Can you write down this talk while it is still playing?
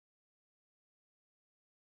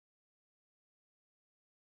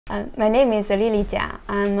My name is Lili Jia.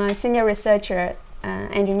 I'm a senior researcher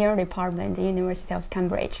at Engineering Department at the University of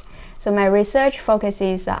Cambridge. So my research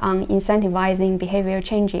focuses on incentivizing behavior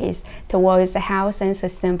changes towards health and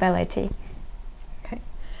sustainability. Okay.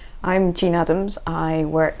 I'm Jean Adams. I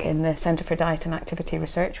work in the Centre for Diet and Activity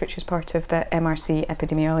Research, which is part of the MRC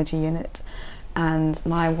Epidemiology Unit. And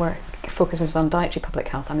my work focuses on dietary public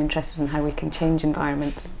health. I'm interested in how we can change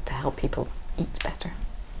environments to help people eat better.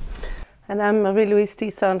 And I'm Marie Louise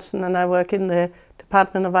Stig Sørensen, and I work in the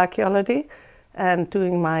Department of Archaeology. And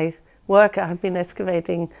doing my work, I've been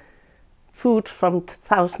excavating food from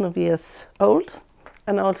thousands of years old,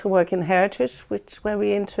 and also work in heritage, where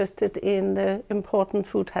we're interested in the important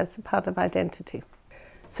food as a part of identity.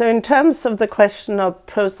 So in terms of the question of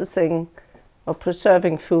processing or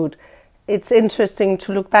preserving food, it's interesting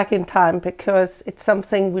to look back in time because it's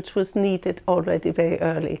something which was needed already very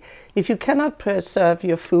early. If you cannot preserve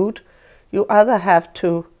your food, you either have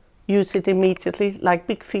to use it immediately, like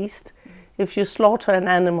big feast. If you slaughter an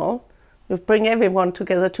animal, you bring everyone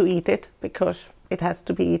together to eat it because it has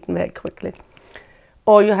to be eaten very quickly.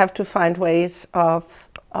 Or you have to find ways of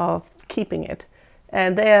keeping it.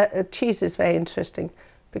 And there, cheese is very interesting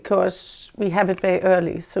because we have it very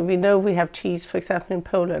early. So we know we have cheese, for example, in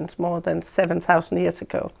Poland more than 7,000 years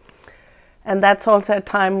ago. And that's also a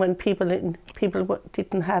time when people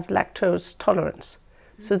didn't have lactose tolerance.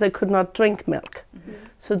 So they could not drink milk. Mm-hmm.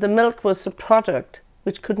 So the milk was a product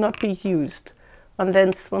which could not be used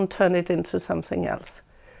unless one turned it into something else.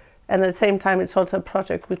 And at the same time, it's also a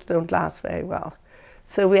product which don't last very well.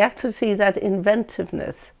 So we actually see that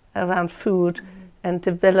inventiveness around food and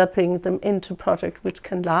developing them into product which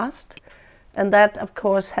can last. And that, of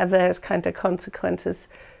course, have various kind of consequences.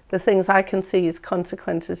 The things I can see is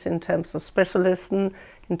consequences in terms of specialism,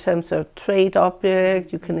 in terms of trade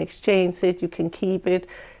object, you can exchange it, you can keep it.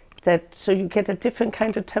 So you get a different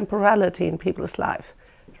kind of temporality in people's life,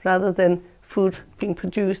 rather than food being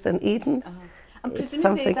produced and eaten. And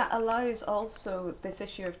presumably that allows also this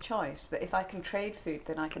issue of choice, that if I can trade food,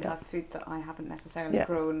 then I can have food that I haven't necessarily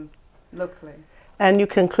grown locally. And you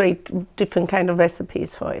can create different kind of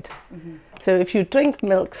recipes for it. Mm-hmm. So if you drink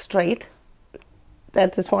milk straight,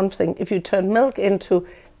 that is one thing. If you turn milk into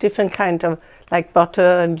different kind of like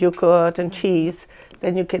butter and yogurt and cheese,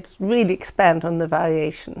 then you can really expand on the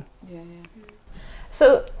variation. Yeah, yeah.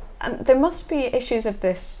 So there must be issues of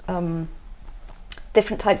this,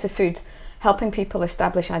 different types of food helping people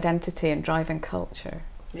establish identity and driving culture.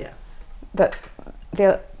 Yeah. But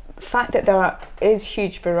the fact that there is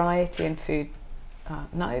huge variety in food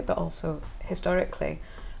now, but also historically,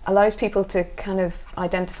 allows people to kind of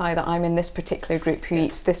identify that I'm in this particular group who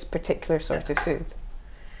eats this particular sort of food.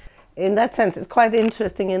 In that sense, it's quite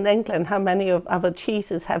interesting in England how many of our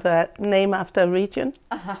cheeses have a name after a region,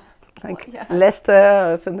 like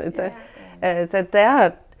Leicester or something. That there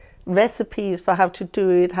are recipes for how to do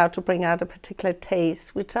it, how to bring out a particular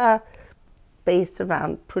taste, which are based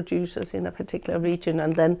around producers in a particular region,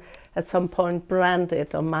 and then at some point brand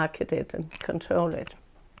it or market it and control it,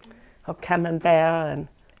 or camembert and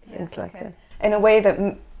things like that. In a way that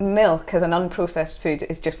milk as an unprocessed food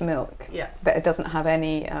is just milk, that it doesn't have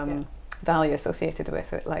any value associated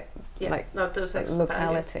with it, like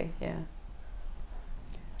locality. Yeah.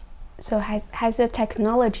 So has the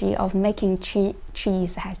technology of making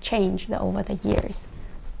cheese has changed over the years?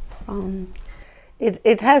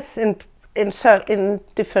 It has in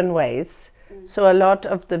different ways. So a lot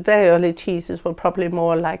of the very early cheeses were probably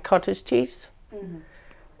more like cottage cheese,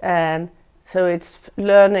 and so it's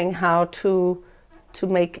learning how to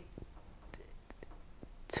make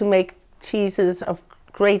cheeses of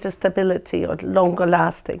greater stability or longer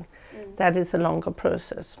lasting. That is a longer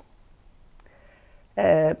process.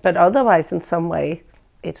 But otherwise, in some way,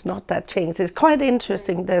 it's not that changed. It's quite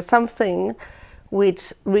interesting. There's something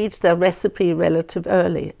which reach their recipe relative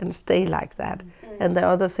early and stay like that. And there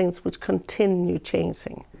are other things which continue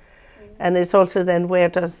changing. And it's also then where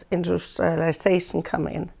does industrialization come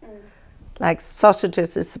in? Like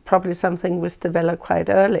sausages is probably something which developed quite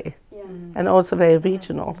early and also very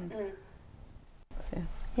regional.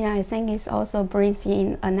 Yeah, I think it also brings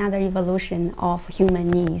in another evolution of human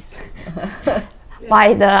needs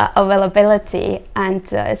by the availability, and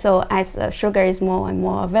so as sugar is more and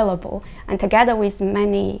more available, and together with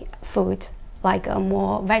many food like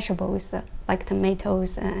more vegetables like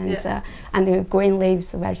tomatoes and the green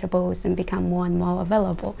leaves vegetables and become more and more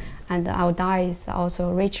available, and our diet is also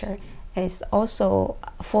richer. It's also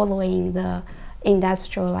following the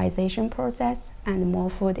industrialization process, and more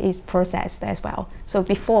food is processed as well. So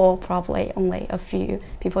before, probably only a few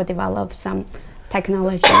people developed some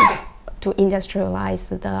technologies to industrialize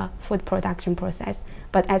the food production process.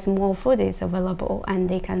 But as more food is available and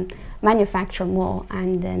they can manufacture more,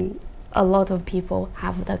 and then a lot of people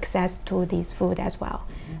have the access to this food as well.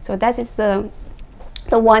 So that is the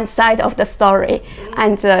one side of the story.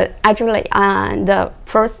 And actually the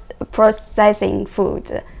processing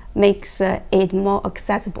food makes it more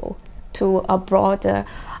accessible to a broader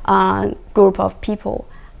group of people.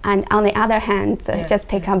 And on the other hand, just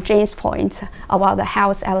pick up Jane's point about the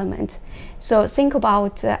health element. So think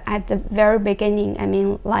about at the very beginning, I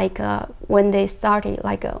mean, like when they started,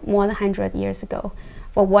 like more than 100 years ago,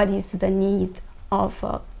 but what is the need of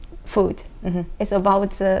food? It's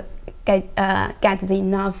about get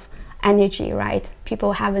enough energy, right?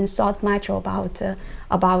 People haven't thought much about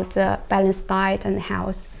balanced diet and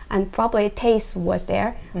health. And probably taste was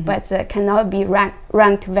there, but cannot be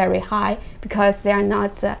ranked very high because there are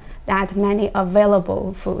not that many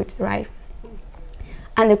available food, right?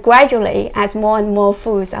 And gradually, as more and more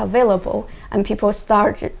foods are available, and people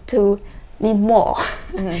start to need more,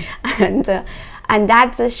 and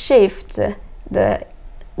that shifts the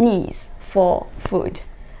needs for food.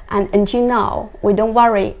 And until now, we don't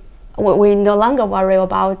worry. We no longer worry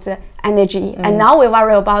about energy, and now we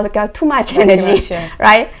worry about got too much energy,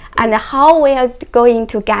 right? And how we are going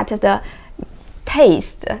to get the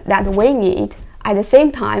taste that we need. At the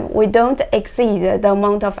same time, we don't exceed the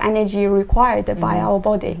amount of energy required by our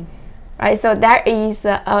body, right? So there is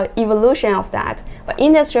an evolution of that. But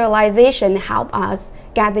industrialization helps us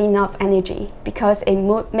get enough energy because it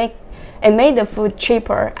made the food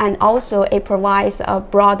cheaper, and also it provides a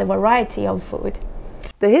broad variety of food.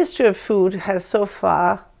 The history of food has so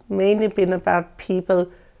far mainly been about people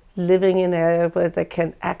living in areas where they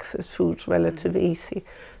can access food relatively easy.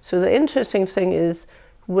 So the interesting thing is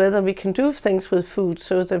whether we can do things with food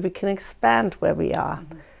so that we can expand where we are.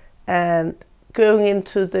 And going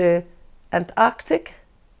into the Antarctic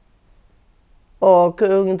or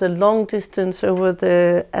going the long distance over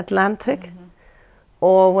the Atlantic,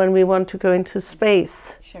 or when we want to go into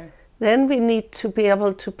space, then we need to be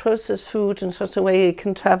able to process food in such a way it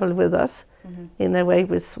can travel with us in a way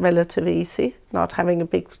it's relatively easy, not having a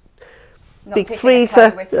big freezer,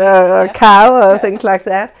 cow or things like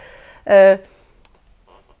that.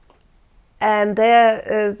 And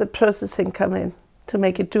there the processing come in to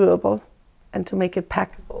make it doable and to make it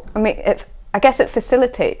packable. I mean, I guess it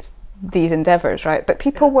facilitates these endeavours, right? But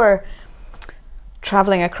people were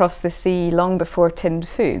travelling across the sea long before tinned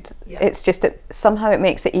food. It's just that somehow it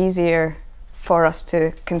makes it easier for us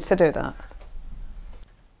to consider that.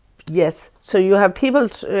 Yes, so you have people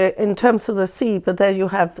in terms of the sea, but there you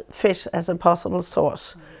have fish as a possible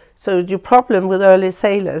source. So your problem with early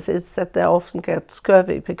sailors is that they often get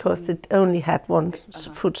scurvy because they only had one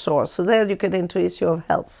food source. So there you get into issue of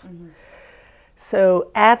health.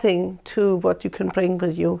 So adding to what you can bring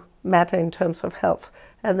with you matter in terms of health.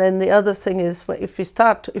 And then the other thing is,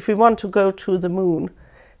 if we want to go to the moon,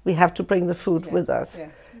 we have to bring the food with us.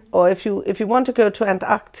 Or if you want to go to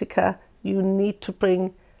Antarctica, you need to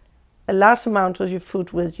bring a large amount of your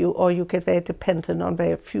food with you, or you get very dependent on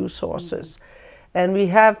very few sources. And we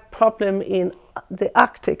have problem in the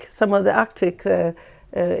Arctic. Some of the Arctic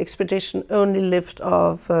expedition only lived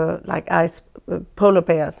of like polar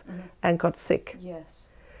bears and got sick.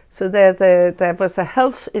 So there was a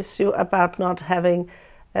health issue about not having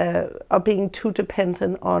or being too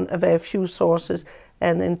dependent on a very few sources.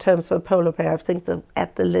 And in terms of polar bear, I think they're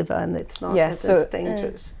at the liver, and it's not as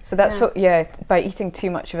dangerous. So that's what, by eating too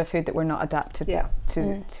much of a food that we're not adapted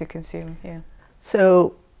to consume.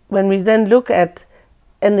 So when we then look at,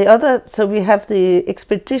 so we have the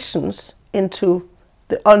expeditions into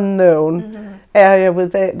the unknown area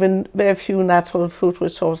with very few natural food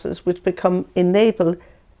resources, which become enabled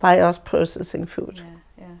by us processing food.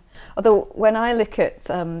 Although when I look at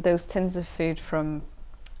those tins of food from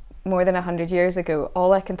more than 100 years ago,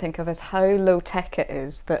 all I can think of is how low tech it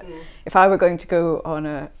is that if I were going to go on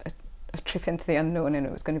a trip into the unknown and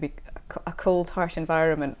it was going to be a cold, harsh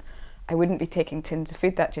environment, I wouldn't be taking tins of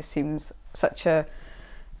food. That just seems such a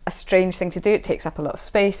strange thing to do. It takes up a lot of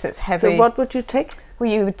space, it's heavy. So what would you take? Well,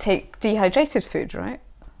 you would take dehydrated food, right?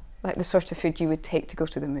 Like the sort of food you would take to go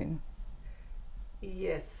to the moon.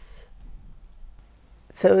 Yes.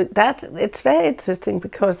 So it's very interesting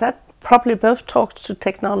because that probably both talks to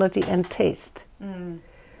technology and taste.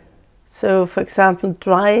 So, for example,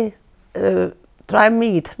 dry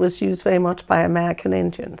meat was used very much by American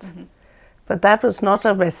Indians, but that was not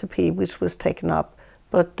a recipe which was taken up.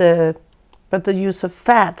 But the use of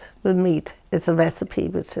fat with meat is a recipe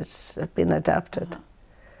which has been adapted.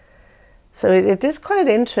 So it is quite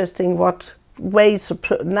interesting what ways of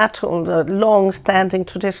natural, long-standing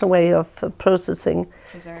traditional way of processing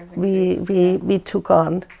we took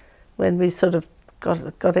on when we sort of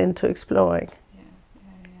got into exploring.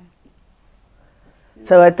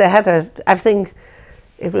 So they had I think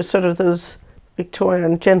it was sort of those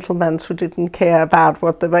Victorian gentlemen who didn't care about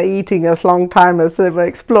what they were eating as long time as they were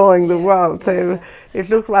exploring the world. So it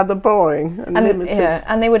looked rather boring and limited. Yeah,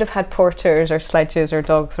 and they would have had porters or sledges or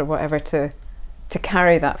dogs or whatever to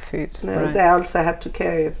carry that food. No, right. They also had to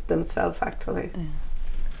carry it themselves, actually.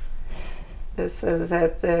 So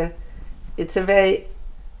that it's a very...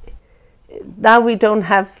 Now we don't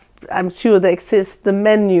have, I'm sure there exists the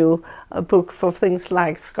menu, a book for things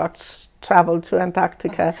like Scots travel to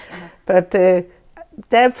Antarctica, but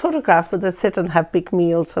they're photographed where they sit and have big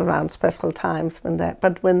meals around special times.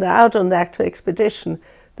 But when they're out on the actual expedition,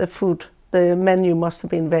 the menu must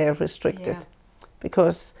have been very restricted,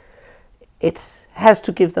 because it has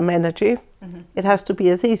to give them energy. It has to be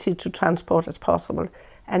as easy to transport as possible,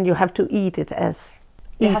 and you have to eat it as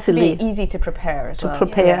easily. It has to be easy to prepare as well. To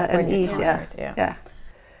prepare and eat, yeah.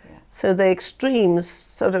 So the extremes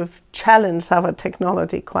sort of challenge our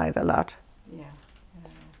technology quite a lot.